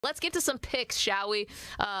Let's get to some picks, shall we?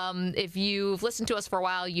 If you've listened to us for a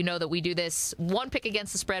while, you know that we do this. One pick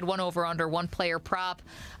against the spread, one over-under, one player prop.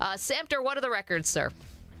 Samter, what are the records, sir?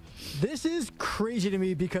 This is crazy to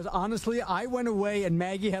me because, honestly, I went away and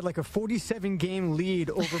Maggie had like a 47-game lead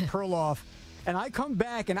over Perloff. And I come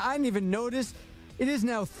back and I didn't even notice. It is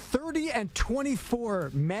now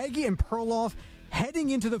 30-24. Maggie and Perloff heading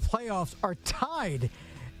into the playoffs are tied.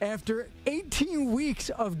 After 18 weeks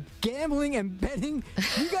of gambling and betting,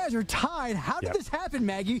 you guys are tied. How did this happen,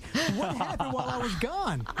 Maggie? What happened while I was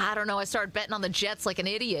gone? I don't know. I started betting on the Jets like an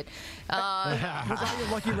idiot. Was I your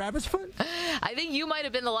lucky rabbit's foot? I think you might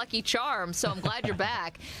have been the lucky charm, so I'm glad you're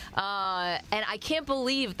back. And I can't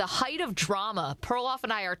believe the height of drama. Perloff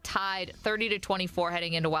and I are tied 30-24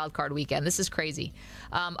 heading into Wild Card Weekend. This is crazy.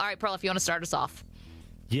 All right, Perloff, you want to start us off?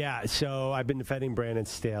 Yeah, so I've been defending Brandon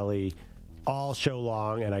Staley all show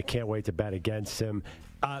long, and I can't wait to bet against him.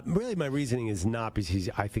 Really, my reasoning is not because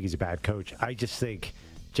I think he's a bad coach. I just think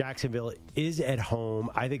Jacksonville is at home.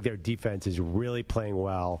 I think their defense is really playing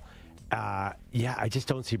well. I just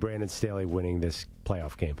don't see Brandon Staley winning this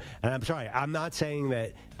playoff game. And I'm sorry, I'm not saying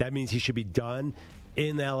that means he should be done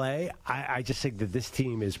in L.A. I just think that this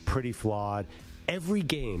team is pretty flawed. Every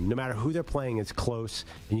game, no matter who they're playing, is close,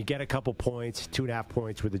 and you get a couple points, 2.5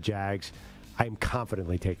 points with the Jags. I'm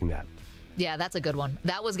confidently taking that. Yeah, that's a good one.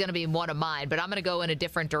 That was going to be one of mine, but I'm going to go in a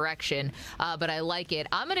different direction, but I like it.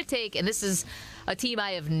 I'm going to take, and this is a team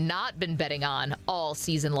I have not been betting on all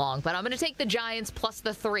season long, but I'm going to take the Giants plus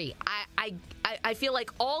the 3. I feel like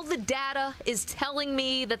all the data is telling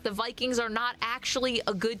me that the Vikings are not actually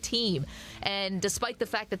a good team. And despite the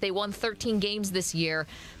fact that they won 13 games this year,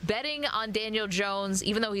 betting on Daniel Jones,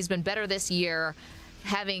 even though he's been better this year,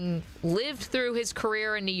 having lived through his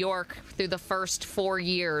career in New York through the first 4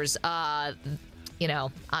 years, I'm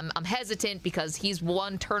hesitant because he's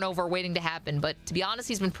one turnover waiting to happen. But to be honest,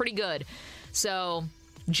 he's been pretty good. So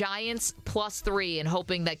Giants plus 3 and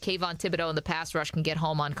hoping that Kayvon Thibodeau and the pass rush can get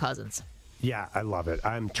home on Cousins. Yeah, I love it.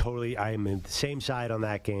 I'm in the same side on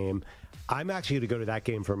that game. I'm actually going to go to that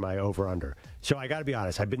game for my over-under. So I got to be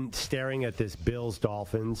honest. I've been staring at this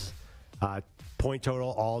Bills-Dolphins point total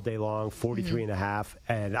all day long, 43.5.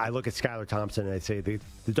 And I look at Skylar Thompson and I say the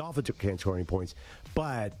Dolphins can't score any points.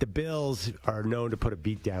 But the Bills are known to put a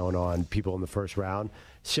beat down on people in the first round.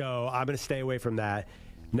 So I'm going to stay away from that.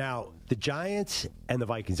 Now, the Giants and the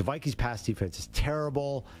Vikings pass defense is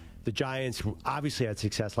terrible. The Giants obviously had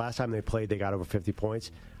success. Last time they played, they got over 50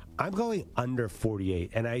 points. I'm going under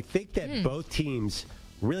 48. And I think that both teams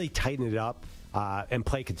really tighten it up and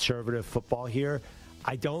play conservative football here.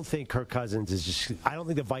 I don't think Kirk Cousins I don't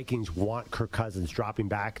think the Vikings want Kirk Cousins dropping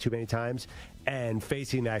back too many times and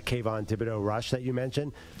facing that Kayvon Thibodeau rush that you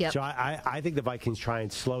mentioned. Yep. So I think the Vikings try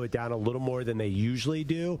and slow it down a little more than they usually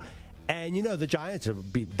do. And, the Giants,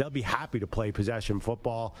 they'll be happy to play possession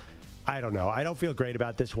football. I don't know. I don't feel great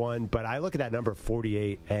about this one, but I look at that number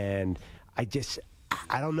 48, and I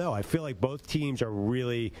don't know. I feel like both teams are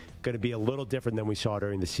really going to be a little different than we saw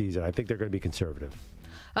during the season. I think they're going to be conservative.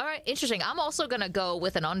 All right, interesting. I'm also going to go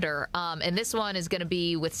with an under, and this one is going to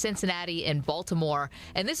be with Cincinnati and Baltimore.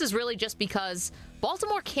 And this is really just because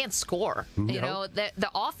Baltimore can't score. Nope.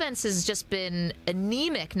 The offense has just been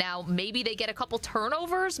anemic. Now, maybe they get a couple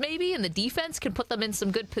turnovers, and the defense can put them in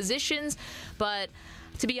some good positions. But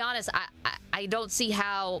to be honest, I don't see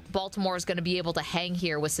how Baltimore is going to be able to hang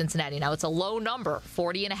here with Cincinnati. Now, it's a low number,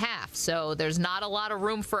 40.5, so there's not a lot of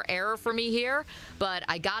room for error for me here, but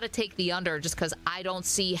I got to take the under just because I don't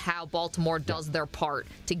see how Baltimore does their part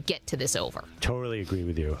to get to this over. Totally agree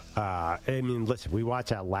with you. Listen, we watched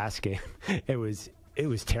that last game. It was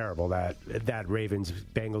terrible, that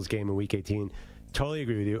Ravens-Bengals game in Week 18. Totally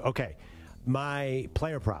agree with you. Okay, my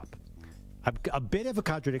player prop. A bit of a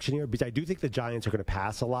contradiction here because I do think the Giants are going to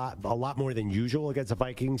pass a lot more than usual against the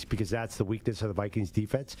Vikings because that's the weakness of the Vikings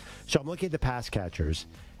defense. So I'm looking at the pass catchers,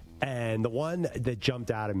 and the one that jumped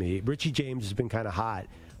out at me, Richie James has been kind of hot,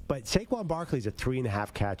 but Saquon Barkley's at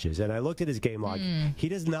 3.5 catches, and I looked at his game log. He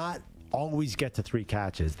does not always get to 3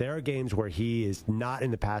 catches. There are games where he is not in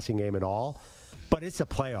the passing game at all. But it's the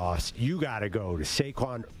playoffs. You got to go to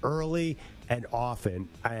Saquon early and often.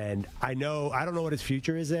 And I don't know what his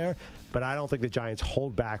future is there, but I don't think the Giants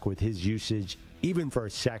hold back with his usage, even for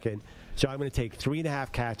a second. So I'm going to take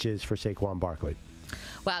 3.5 catches for Saquon Barkley.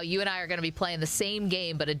 Wow, you and I are going to be playing the same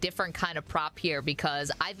game, but a different kind of prop here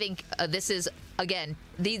because I think this is, again,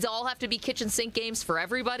 these all have to be kitchen sink games for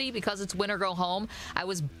everybody because it's win or go home. I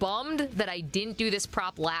was bummed that I didn't do this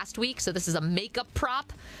prop last week, so this is a makeup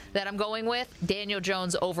prop that I'm going with. Daniel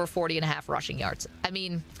Jones over 40.5 rushing yards. I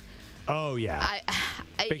mean, Oh, yeah.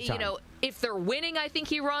 Big time. If they're winning, I think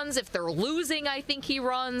he runs. If they're losing, I think he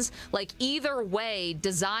runs. Like, either way,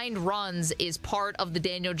 designed runs is part of the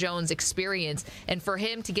Daniel Jones experience. And for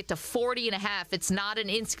him to get to 40.5, it's not an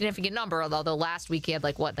insignificant number, although last week he had,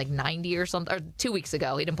 90 or something, or 2 weeks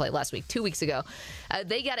ago. He didn't play last week. 2 weeks ago.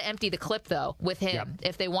 They got to empty the clip, though, with him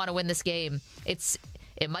if they want to win this game.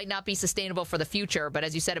 It might not be sustainable for the future, but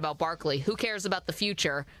as you said about Barkley, who cares about the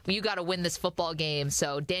future? You got to win this football game.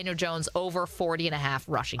 So Daniel Jones over 40.5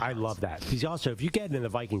 rushing yards. I love that. He's also, if you get in the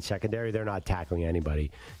Vikings secondary, they're not tackling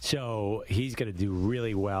anybody. So he's going to do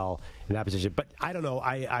really well in that position. But I don't know.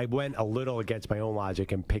 I went a little against my own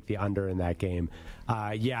logic and picked the under in that game.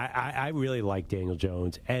 I really like Daniel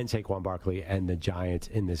Jones and Saquon Barkley and the Giants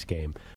in this game.